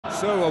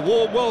So, a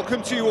warm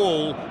welcome to you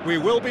all. We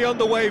will be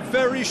underway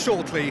very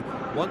shortly,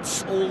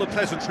 once all the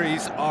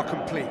pleasantries are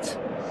complete.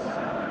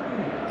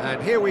 And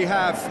here we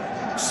have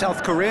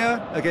South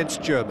Korea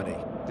against Germany.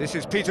 This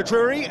is Peter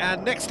Drury,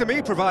 and next to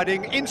me,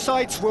 providing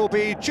insights, will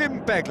be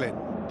Jim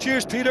Beglin.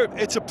 Cheers, Peter.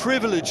 It's a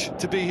privilege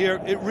to be here.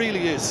 It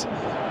really is.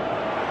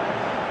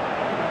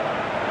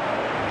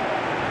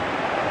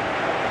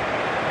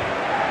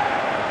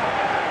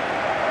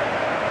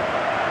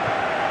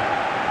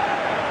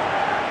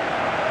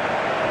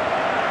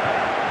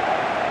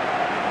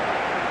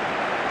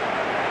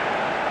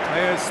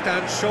 Players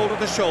stand shoulder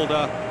to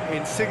shoulder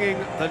in singing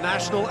the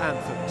national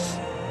anthems.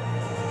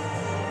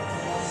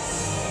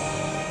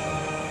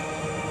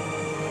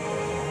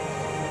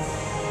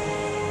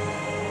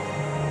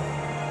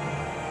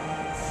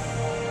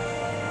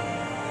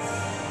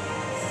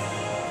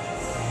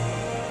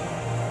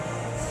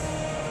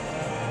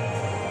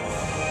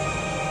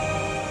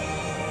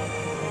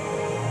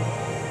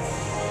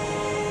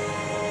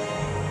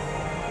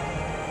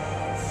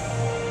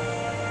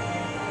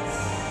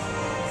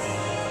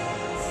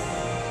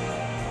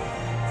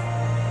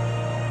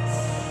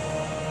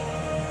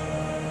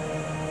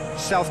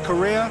 South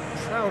Korea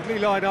proudly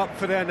line up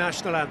for their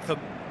national anthem.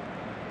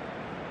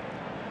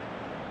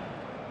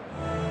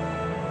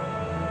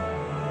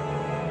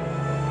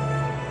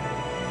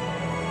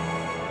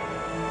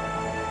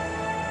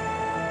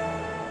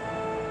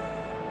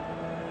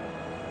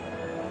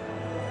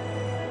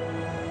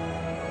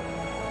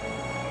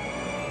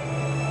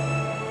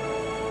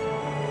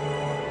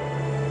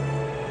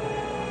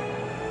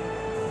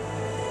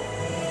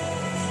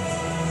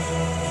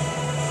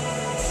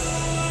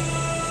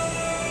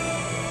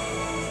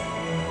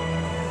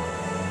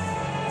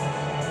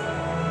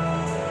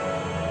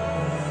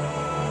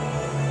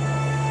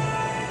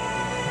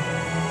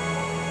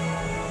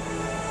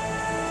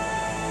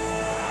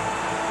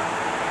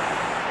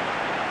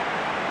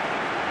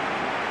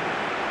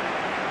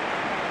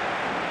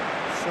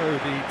 So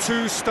the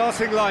two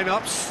starting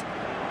lineups.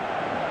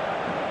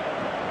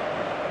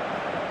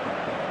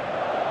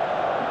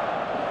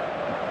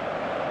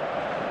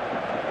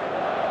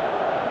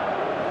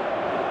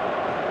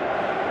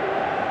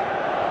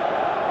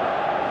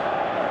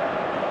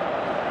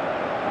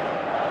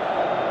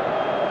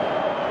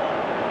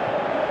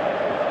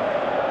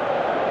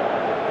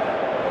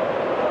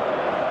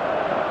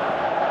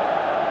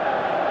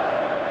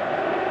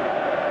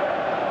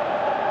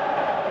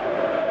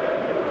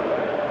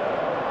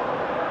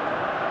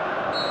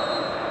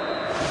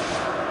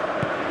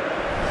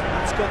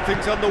 Got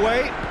things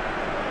underway.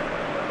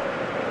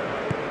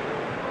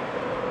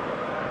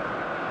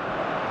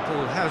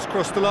 Ball has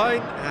crossed the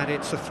line, and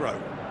it's a throw.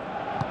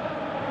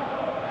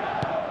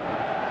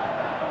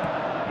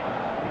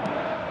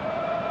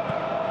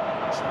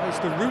 Tries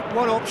the route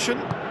one option.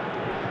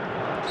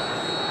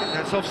 I think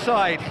that's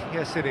offside.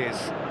 Yes, it is.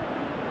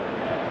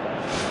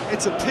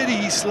 It's a pity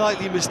he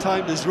slightly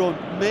mistimed his run.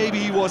 Maybe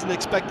he wasn't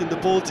expecting the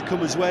ball to come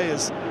his way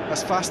as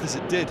fast as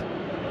it did.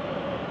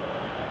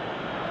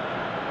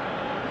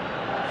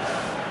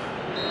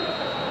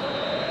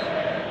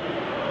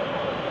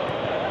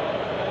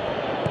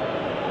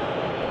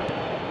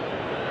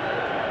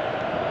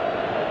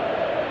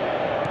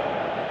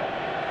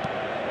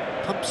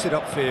 Pumps it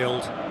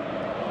upfield.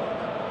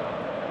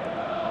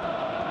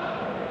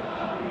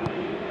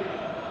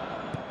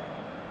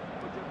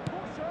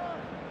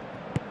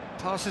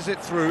 Passes it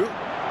through.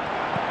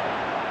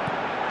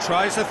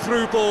 Tries a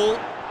through ball.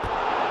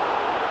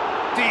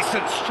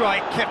 Decent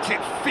strike, kept it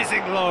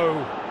fizzing low.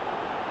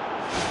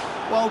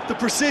 Well, the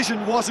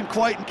precision wasn't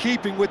quite in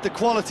keeping with the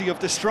quality of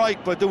the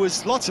strike, but there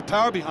was lots of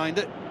power behind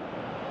it.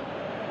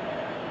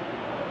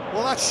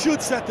 Well, that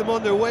should set them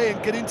on their way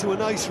and get into a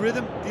nice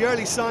rhythm. The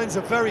early signs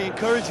are very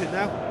encouraging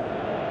now.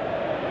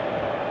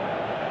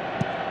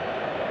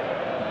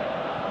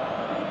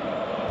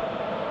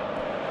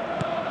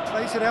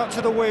 Plays it out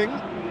to the wing.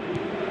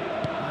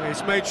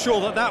 He's made sure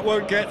that that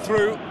won't get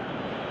through.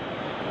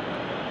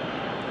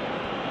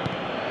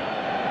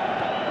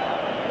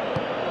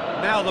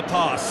 Now the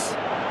pass.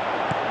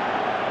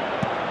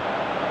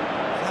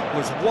 That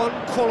was one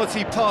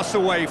quality pass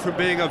away from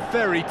being a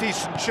very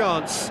decent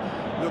chance.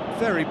 Looked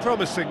very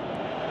promising.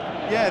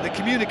 Yeah, the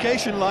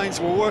communication lines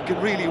were working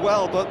really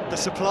well, but the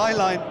supply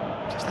line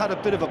just had a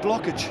bit of a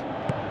blockage.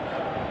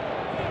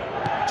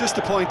 Just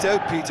to point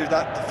out, Peter,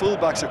 that the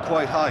fullbacks are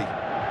quite high.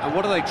 And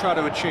what do they try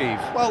to achieve?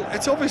 Well,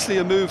 it's obviously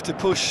a move to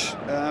push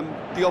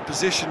the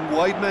opposition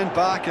wide men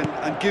back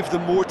and give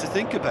them more to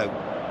think about.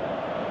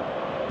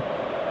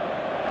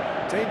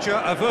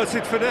 Danger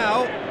averted for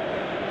now.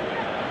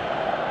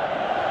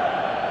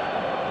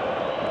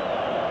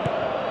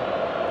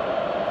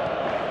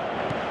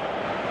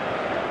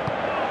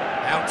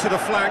 Out to the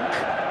flank.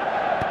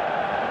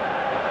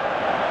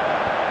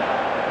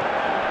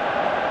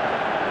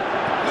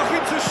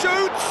 Looking to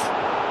shoot.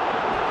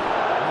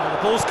 Oh,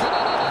 the ball's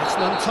it's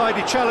an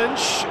untidy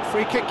challenge.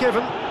 Free kick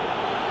given.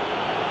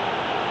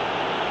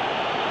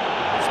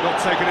 It's not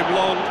taken him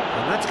long,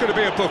 and that's going to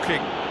be a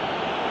booking.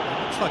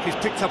 Looks like he's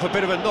picked up a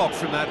bit of a knock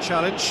from that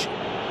challenge.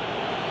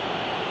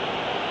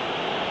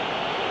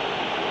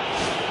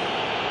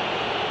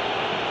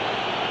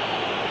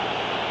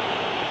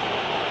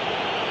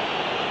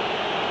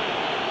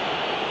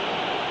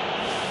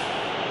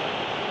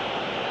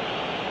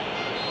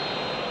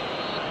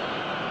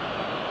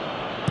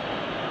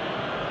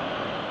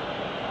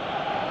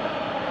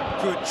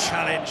 Good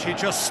challenge, he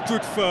just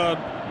stood firm.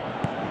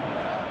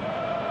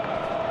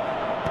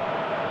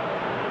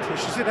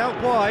 Pushes it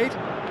out wide.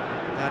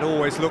 That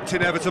always looked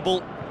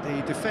inevitable.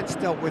 The defence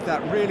dealt with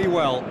that really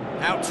well.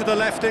 Out to the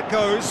left it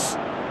goes.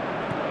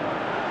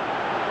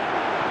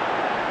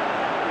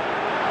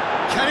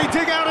 Can he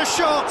dig out a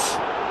shot?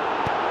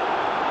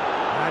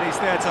 And he's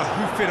there to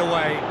hoof it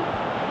away.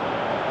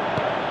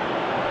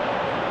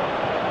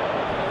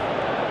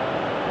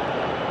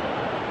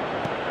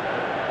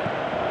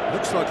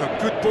 Looks like a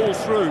good ball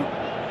through.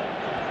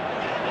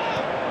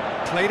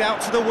 Played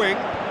out to the wing.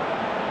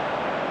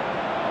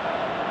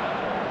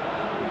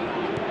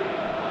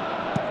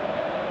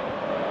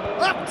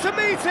 Up to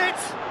meet it!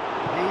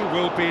 He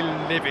will be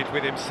livid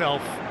with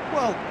himself.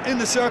 Well, in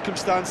the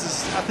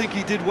circumstances, I think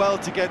he did well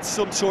to get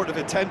some sort of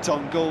attempt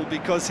on goal,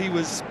 because he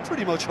was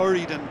pretty much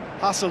hurried and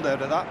hassled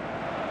out of that.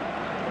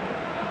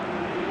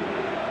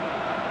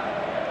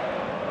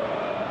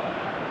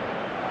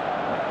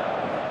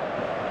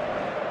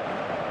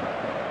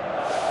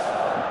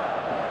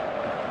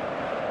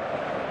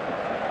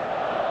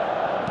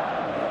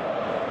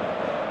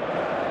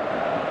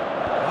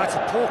 That's a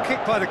poor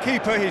kick by the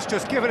keeper, he's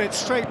just given it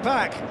straight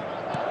back.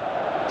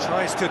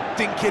 Tries to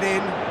dink it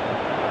in.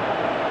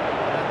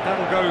 And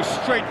that'll go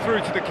straight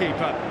through to the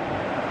keeper.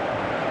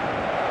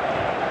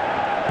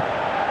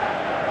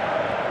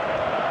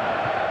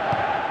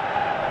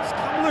 It's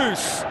come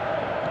loose.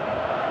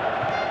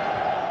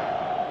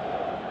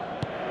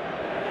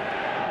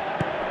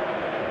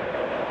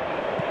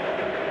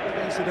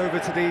 Plays it over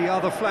to the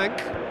other flank.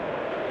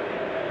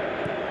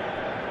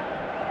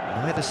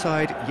 Neither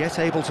side yet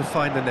able to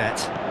find the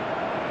net.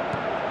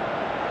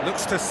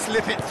 Looks to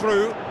slip it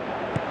through.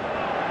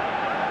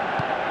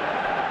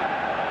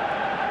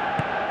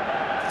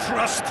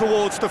 Thrust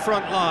towards the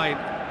front line.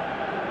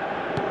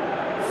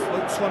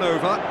 Floats one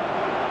over.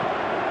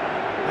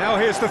 Now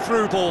here's the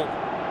through ball.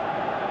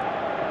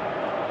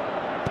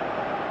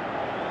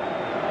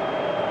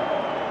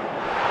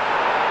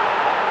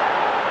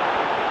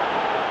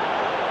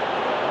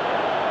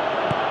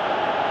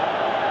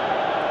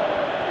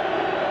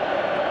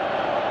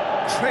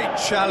 Great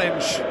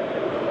challenge.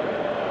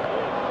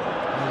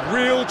 A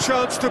real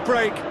chance to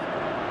break.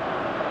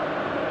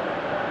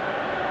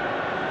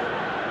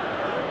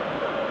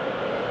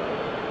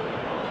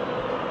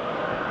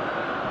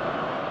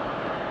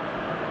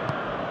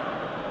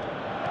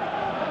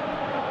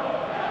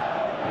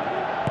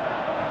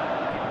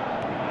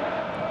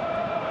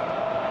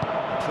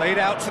 Played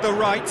out to the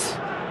right.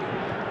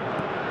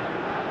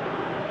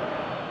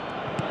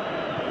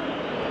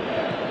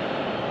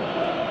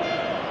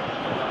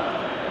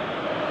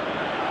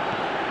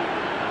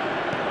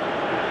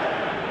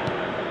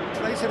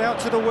 Plays it out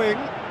to the wing.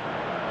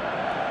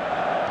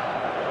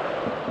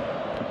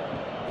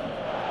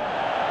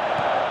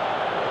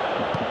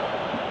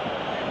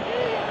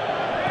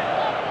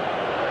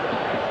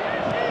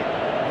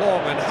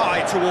 Long and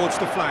high towards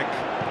the flank.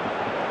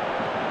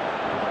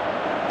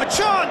 A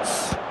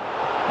chance!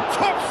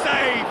 Top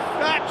save!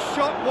 That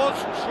shot was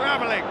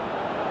travelling.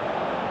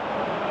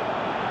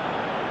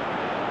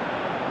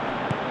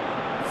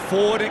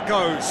 Forward it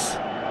goes.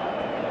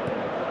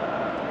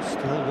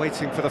 Still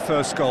waiting for the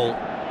first goal.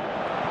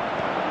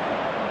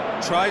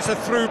 Tries a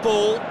through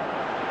ball.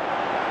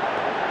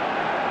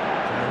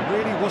 There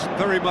really wasn't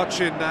very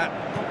much in that.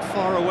 Not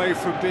far away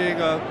from being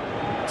a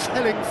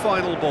telling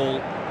final ball.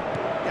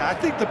 Yeah, I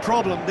think the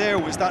problem there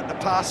was that the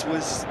pass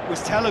was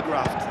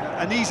telegraphed.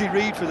 An easy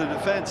read for the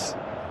defence.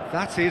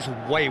 That is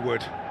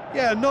wayward.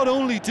 Yeah, not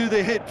only do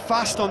they hit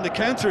fast on the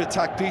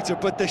counter-attack, Peter,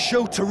 but they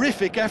show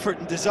terrific effort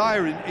and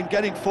desire in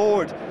getting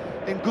forward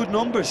in good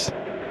numbers.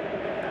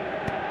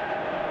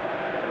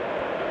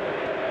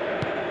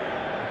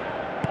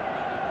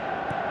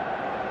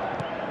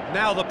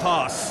 Now the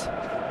pass.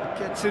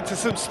 Gets into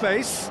some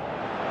space.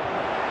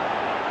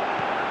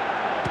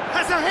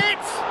 Has a hit!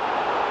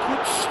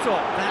 Good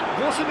stop, that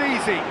wasn't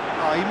easy.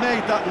 Oh, he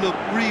made that look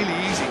really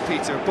easy,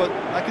 Peter, but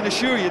I can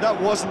assure you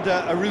that wasn't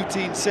a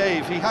routine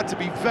save. He had to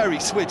be very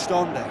switched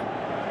on there.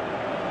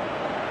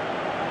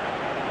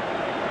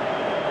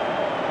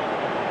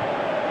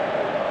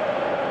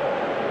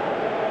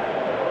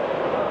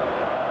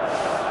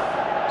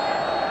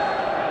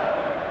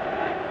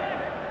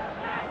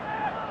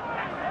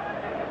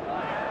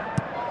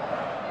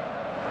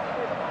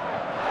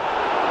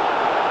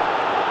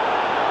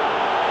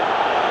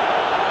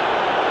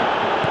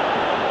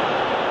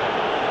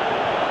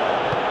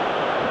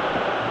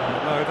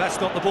 That's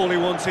not the ball he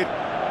wanted.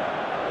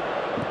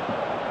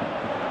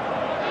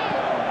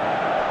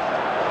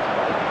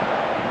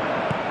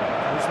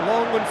 Goes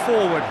long and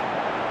forward.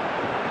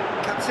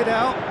 Cuts it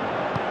out.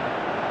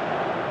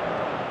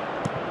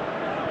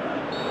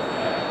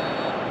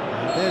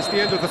 And there's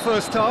the end of the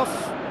first half.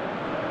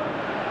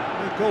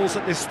 No goals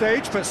at this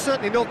stage, but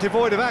certainly not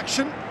devoid of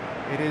action.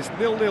 It is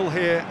 0-0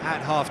 here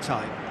at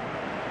half-time.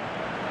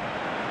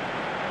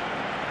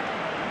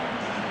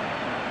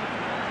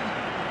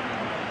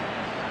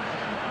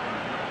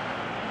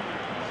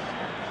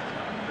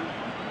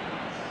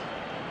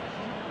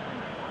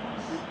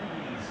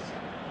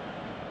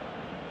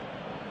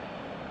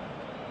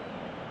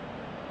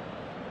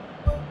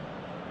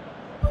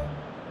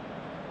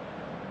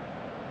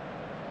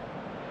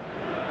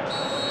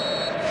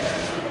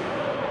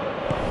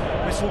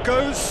 Whistle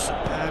goes,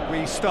 and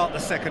we start the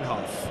second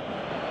half.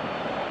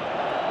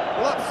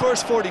 Well, that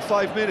first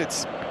 45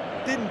 minutes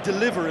didn't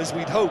deliver as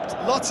we'd hoped.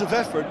 Lots of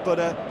effort, but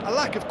a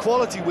lack of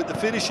quality with the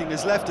finishing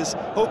has left us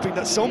hoping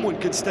that someone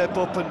can step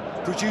up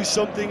and produce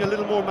something a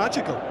little more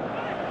magical.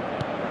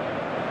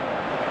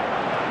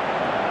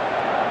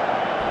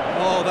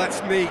 Oh,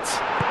 that's neat.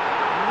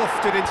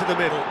 Lofted into the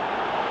middle.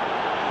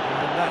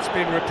 And that's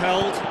been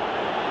repelled.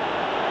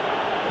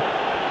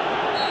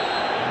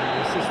 And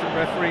the assistant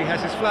referee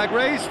has his flag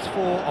raised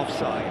for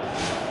offside.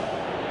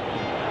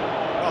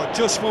 Oh,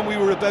 just when we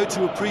were about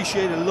to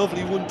appreciate a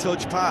lovely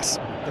one-touch pass,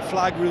 the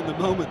flag ruined the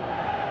moment.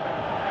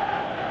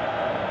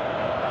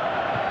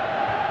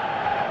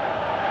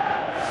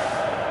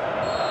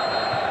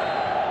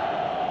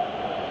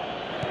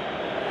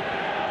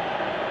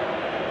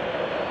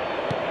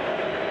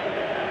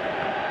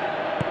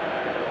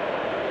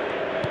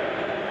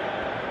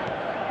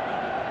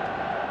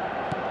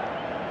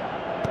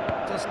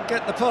 Doesn't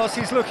get the pass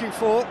he's looking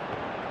for.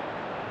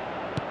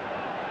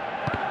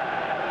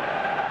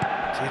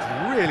 Did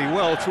really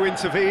well to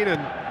intervene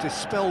and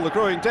dispel the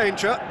growing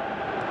danger.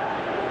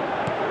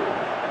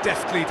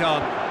 Deftly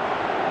done.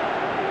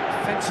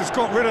 Defence has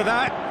got rid of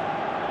that.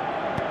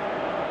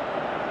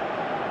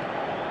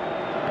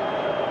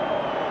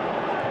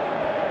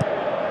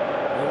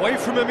 Away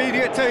from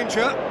immediate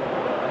danger.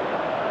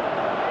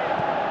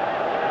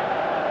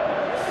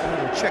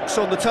 Checks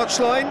on the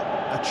touchline.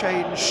 A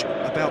change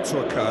about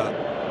to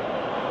occur.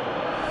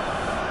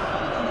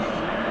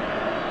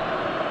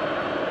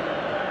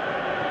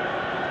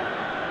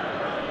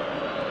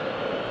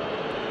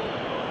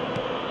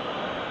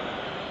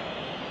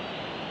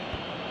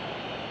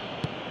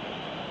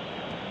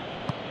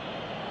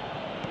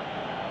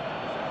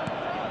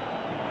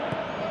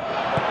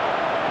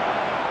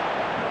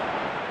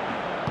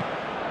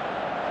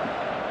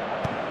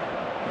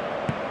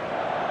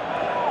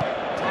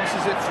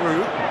 It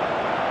through.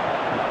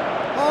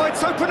 Oh,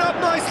 it's opened up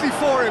nicely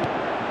for him.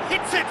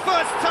 Hits it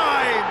first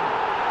time.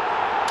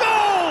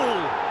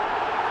 Goal!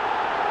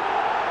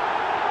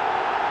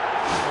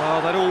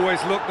 Well, that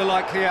always looked the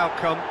likely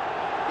outcome.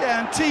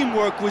 Yeah, and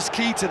teamwork was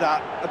key to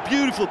that. A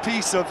beautiful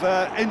piece of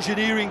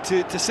engineering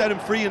to set him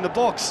free in the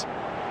box.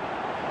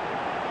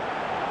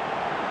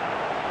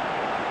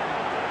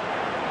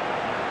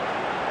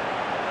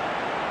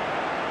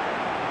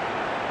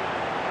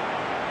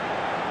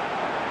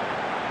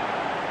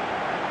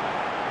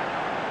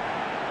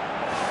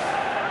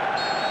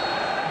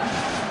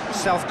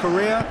 South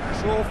Korea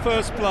saw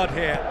first blood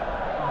here.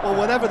 Well,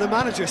 whatever the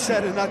manager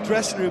said in that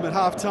dressing room at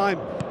half-time,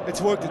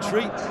 it's worked a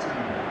treat.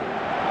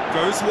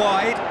 Goes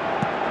wide.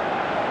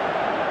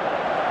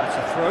 That's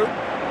a throw.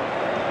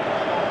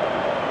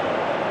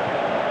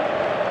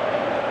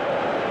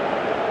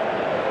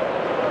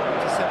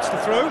 Intercepts the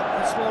throw.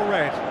 It's well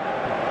read.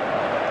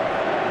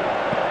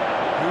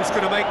 Who's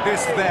going to make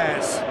this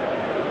theirs?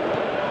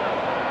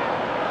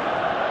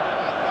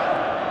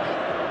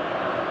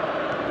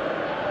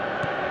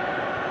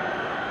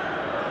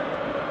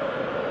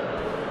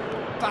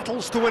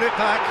 Battles to win it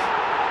back.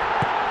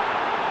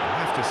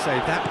 I have to say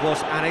that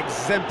was an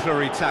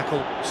exemplary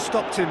tackle.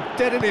 Stopped him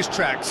dead in his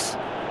tracks.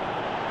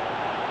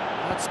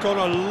 That's gone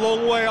a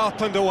long way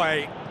up and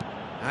away.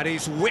 And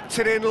he's whipped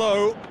it in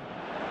low.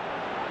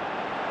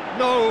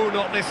 No,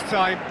 not this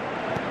time.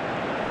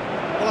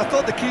 Well, I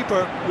thought the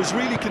keeper was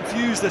really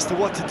confused as to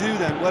what to do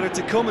then, whether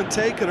to come and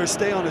take it or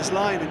stay on his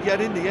line, and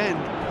yet in the end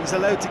he's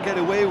allowed to get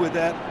away with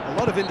a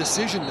lot of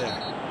indecision there.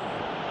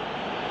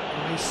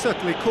 Well, he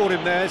certainly caught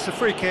him there. It's a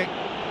free kick.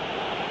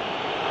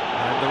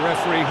 And the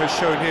referee has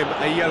shown him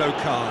a yellow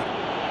card.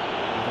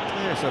 And the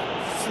players are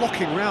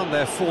flocking round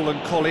their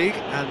fallen colleague,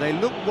 and they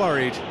look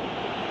worried.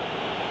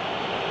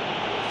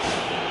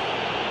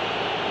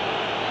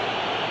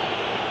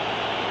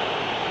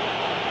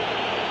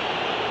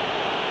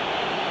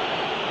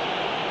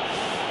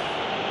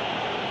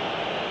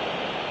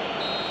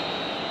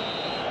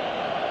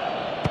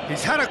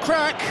 He's had a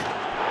crack.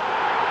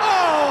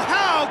 Oh,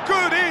 how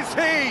good is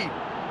he?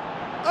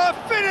 A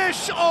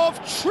finish of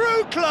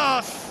true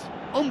class.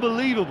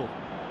 Unbelievable.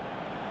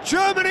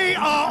 Germany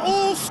are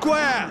all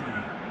square.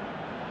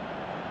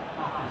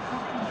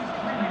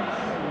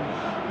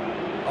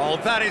 Oh,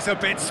 that is a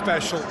bit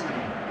special.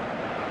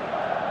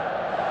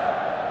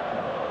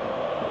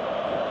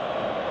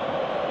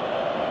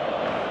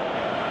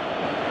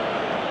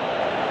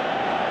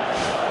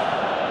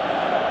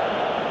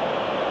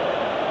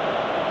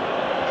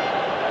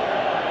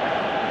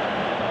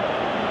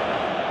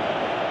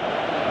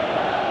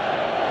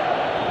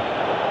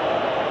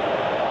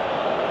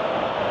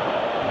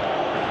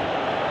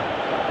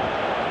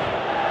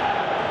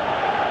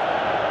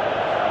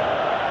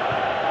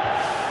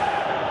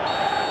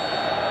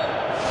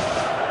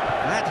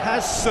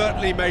 Has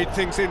certainly made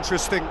things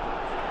interesting.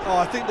 Oh,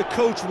 I think the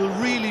coach will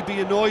really be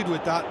annoyed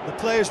with that. The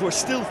players were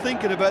still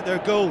thinking about their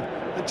goal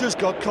and just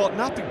got caught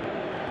napping.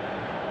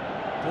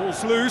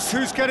 Ball's loose,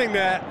 who's getting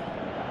there?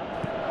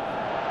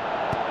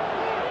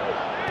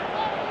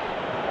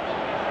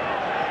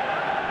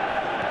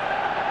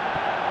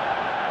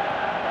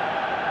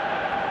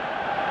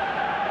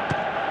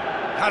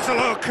 Has a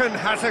look and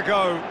has a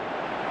go.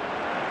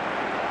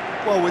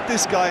 Well, with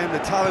this guy and the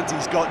talent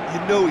he's got, you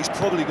know he's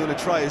probably going to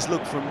try his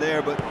luck from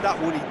there, but that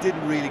one he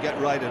didn't really get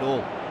right at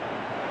all.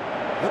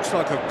 Looks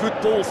like a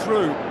good ball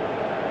through.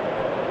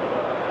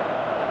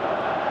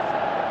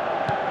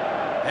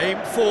 Aim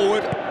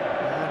forward,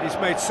 and he's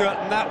made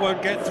certain that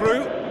won't get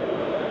through.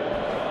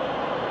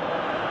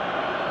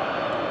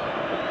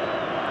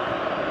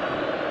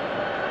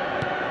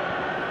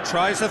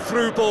 Tries a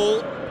through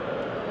ball.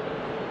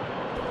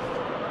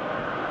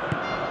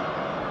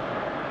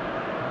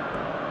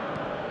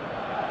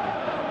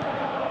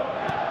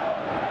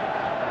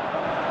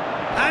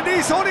 And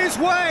he's on his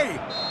way!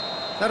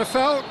 That a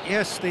foul?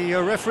 Yes, the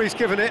referee's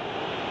given it.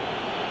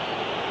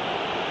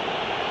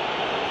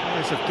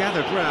 Players have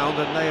gathered round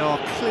and they are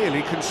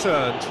clearly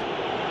concerned.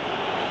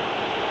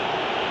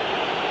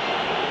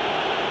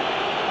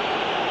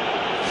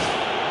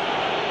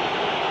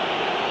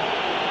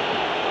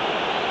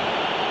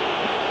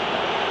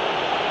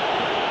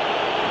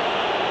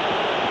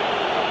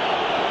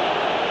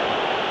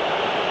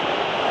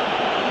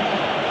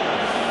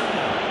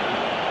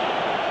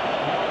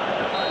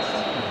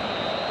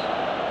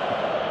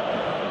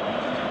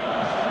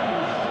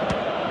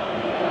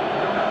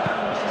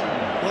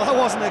 Well, I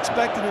wasn't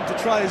expecting him to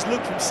try his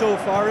luck from so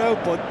far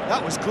out, but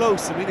that was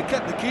close. I mean, it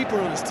kept the keeper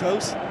on his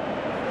toes.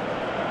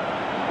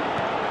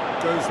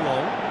 Goes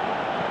long.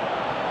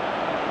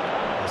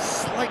 A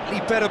slightly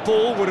better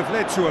ball would have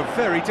led to a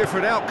very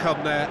different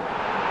outcome there.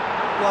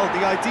 Well,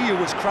 the idea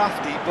was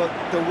crafty, but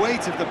the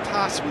weight of the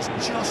pass was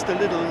just a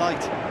little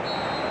light.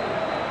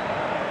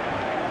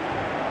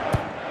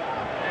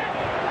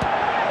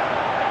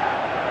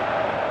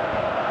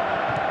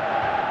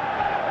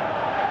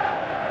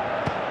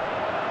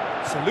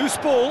 It's a loose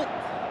ball.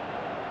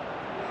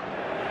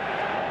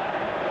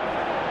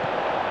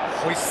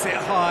 Hoists it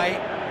high.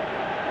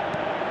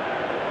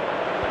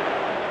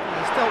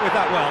 He's dealt with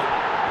that well.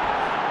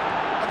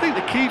 I think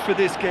the key for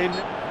this game...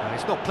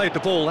 He's not played the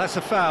ball, that's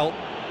a foul.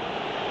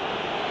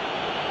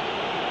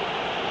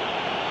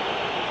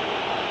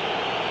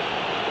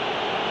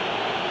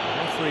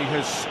 The referee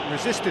has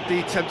resisted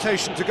the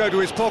temptation to go to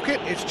his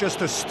pocket. It's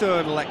just a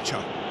stern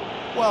lecture.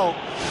 Well,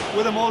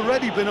 with him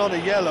already been on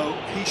a yellow,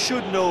 he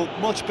should know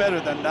much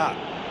better than that.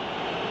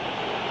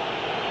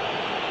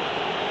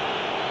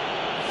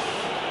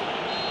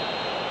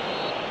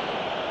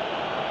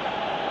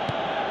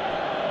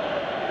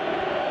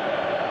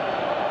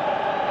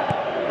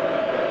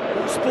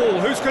 Loose ball,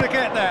 who's going to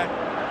get there?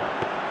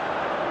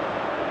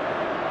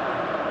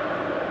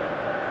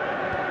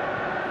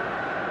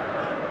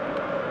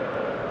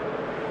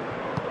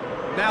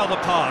 Now the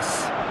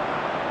pass.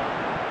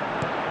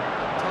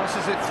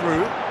 Passes it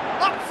through.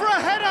 Up for a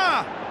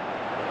header!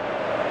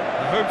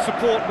 The home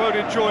support won't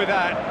enjoy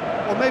that.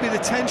 Well, maybe the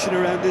tension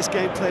around this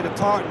game played a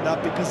part in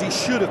that, because he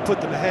should have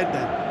put them ahead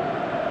then.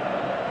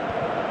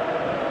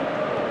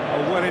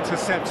 Oh, well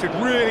intercepted,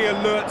 really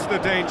alert to the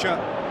danger.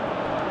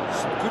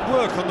 Some good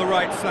work on the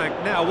right flank.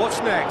 Now, what's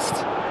next?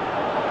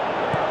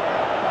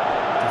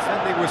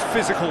 Defending was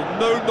physical,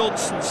 no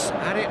nonsense,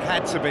 and it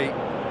had to be.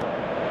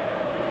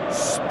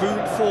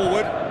 Spoon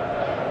forward.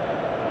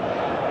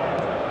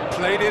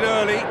 Played it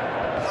early.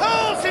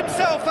 Hurls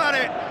himself at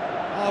it!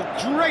 Oh,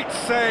 great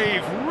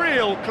save,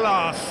 real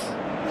class.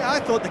 Yeah, I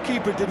thought the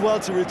keeper did well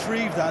to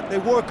retrieve that. They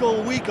work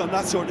all week on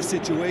that sort of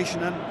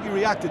situation, and he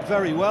reacted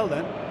very well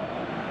then.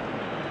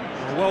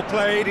 Well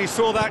played, he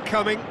saw that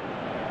coming.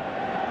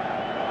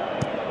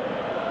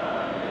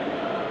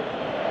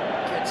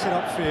 Gets it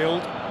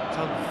upfield,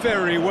 done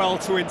very well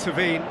to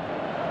intervene.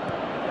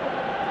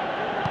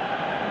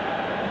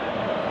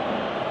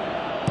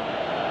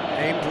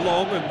 Aimed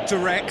long and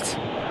direct.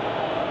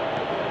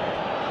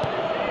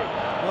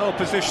 Well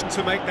positioned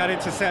to make that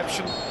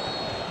interception.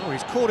 Oh,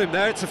 he's caught him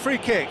there, it's a free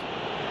kick.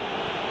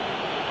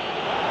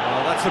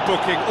 Oh, that's a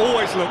booking,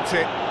 always looked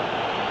it.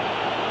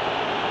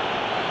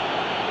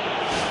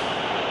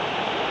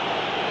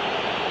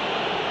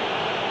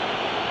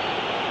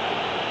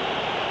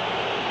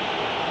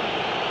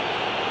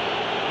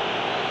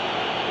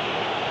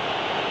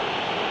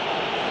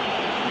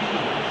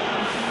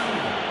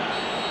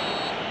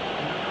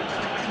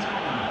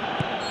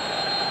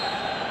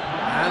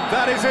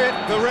 That is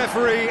it, the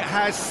referee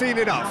has seen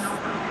enough.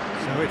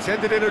 So it's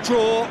ended in a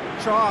draw,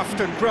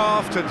 draft and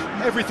graft and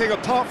everything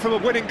apart from a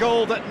winning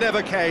goal that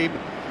never came.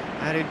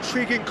 An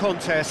intriguing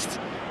contest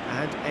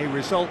and a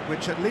result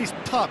which at least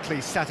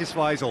partly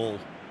satisfies all.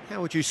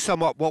 How would you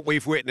sum up what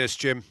we've witnessed,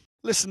 Jim?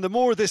 Listen, the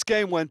more this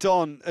game went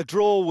on, a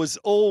draw was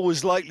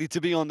always likely to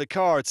be on the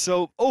cards.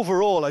 So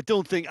overall, I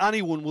don't think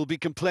anyone will be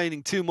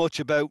complaining too much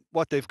about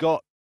what they've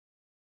got.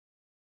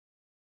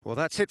 Well,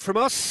 that's it from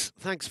us.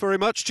 Thanks very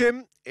much,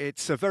 Jim.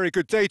 It's a very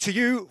good day to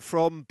you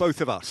from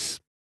both of us.